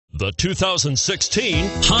The 2016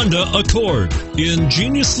 Honda Accord.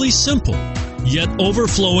 Ingeniously simple, yet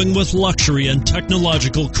overflowing with luxury and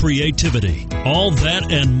technological creativity. All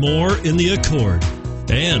that and more in the Accord.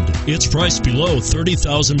 And it's priced below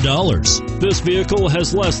 $30,000. This vehicle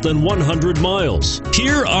has less than 100 miles.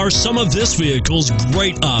 Here are some of this vehicle's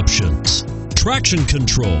great options: traction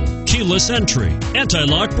control, keyless entry,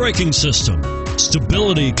 anti-lock braking system,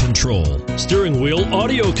 stability control, steering wheel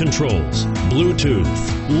audio controls,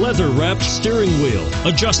 Bluetooth, leather-wrapped steering wheel,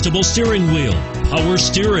 adjustable steering wheel, power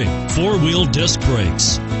steering, four-wheel disc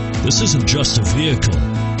brakes. This isn't just a vehicle,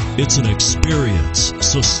 it's an experience.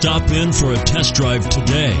 So stop in for a test drive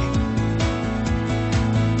today.